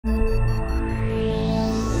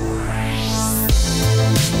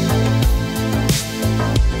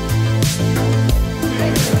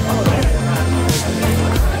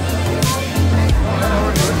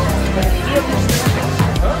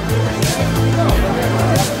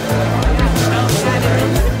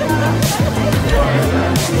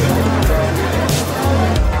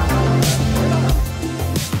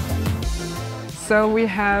So we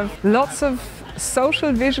have lots of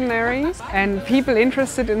social visionaries and people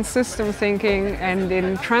interested in system thinking and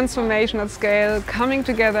in transformation at scale coming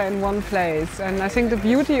together in one place. And I think the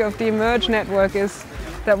beauty of the Emerge network is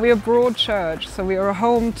that we are a broad church, so we are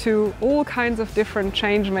home to all kinds of different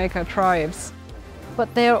changemaker tribes.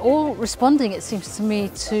 But they are all responding, it seems to me,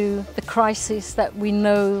 to the crisis that we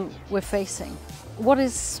know we're facing. What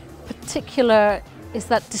is particular is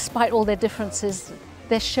that despite all their differences,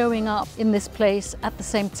 they're showing up in this place at the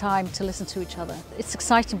same time to listen to each other. It's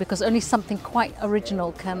exciting because only something quite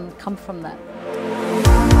original can come from that.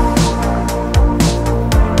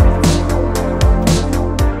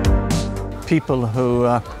 People who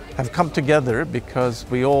have come together because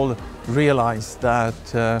we all realize that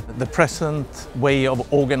the present way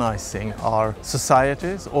of organizing our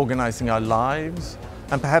societies, organizing our lives,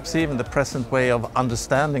 and perhaps even the present way of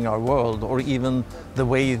understanding our world, or even the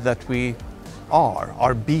way that we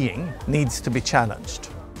our being, needs to be challenged.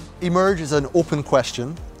 Emerge is an open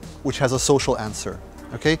question which has a social answer.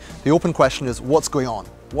 Okay? The open question is, what's going on?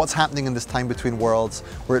 What's happening in this time between worlds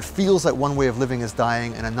where it feels like one way of living is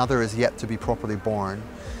dying and another is yet to be properly born?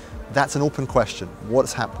 That's an open question.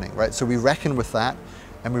 What's happening, right? So we reckon with that,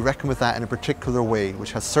 and we reckon with that in a particular way,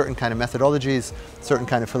 which has certain kind of methodologies, certain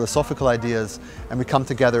kind of philosophical ideas, and we come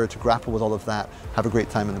together to grapple with all of that, have a great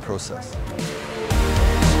time in the process.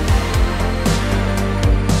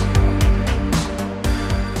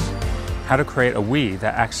 How to create a we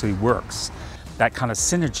that actually works. That kind of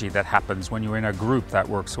synergy that happens when you're in a group that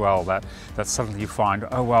works well, that suddenly you find,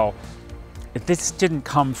 oh well, this didn't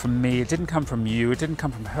come from me, it didn't come from you, it didn't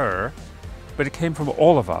come from her, but it came from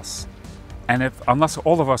all of us. And unless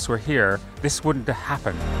all of us were here, this wouldn't have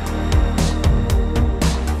happened.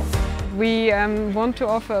 We want to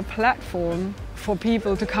offer a platform for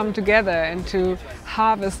people to come together and to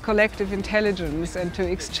harvest collective intelligence and to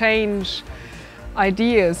exchange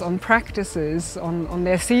ideas on practices, on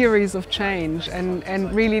their theories of change,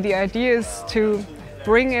 and really the idea is to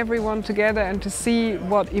bring everyone together and to see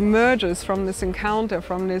what emerges from this encounter,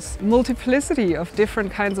 from this multiplicity of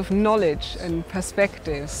different kinds of knowledge and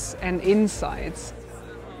perspectives and insights.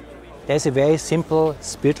 There's a very simple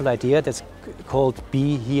spiritual idea that's called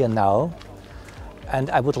be here now, and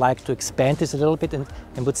I would like to expand this a little bit and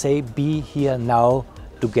would say be here now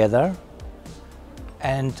together.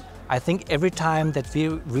 And I think every time that we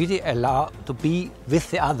really allow to be with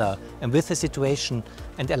the other and with the situation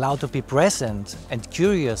and allow to be present and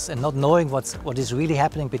curious and not knowing what is really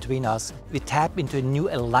happening between us, we tap into a new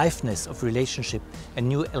aliveness of relationship, a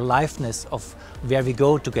new aliveness of where we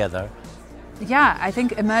go together. Yeah, I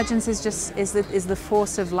think emergence is the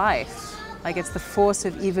force of life. Like, it's the force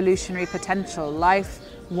of evolutionary potential. Life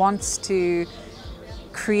wants to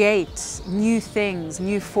create new things,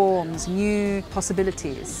 new forms, new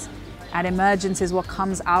possibilities. And emergence is what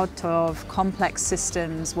comes out of complex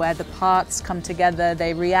systems where the parts come together,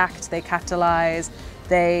 they react, they catalyze,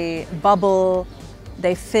 they bubble,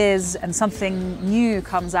 they fizz, and something new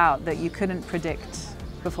comes out that you couldn't predict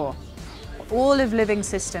before. All of living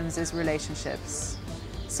systems is relationships.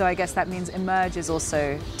 So I guess that means emerge is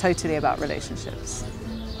also totally about relationships.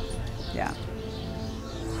 Yeah.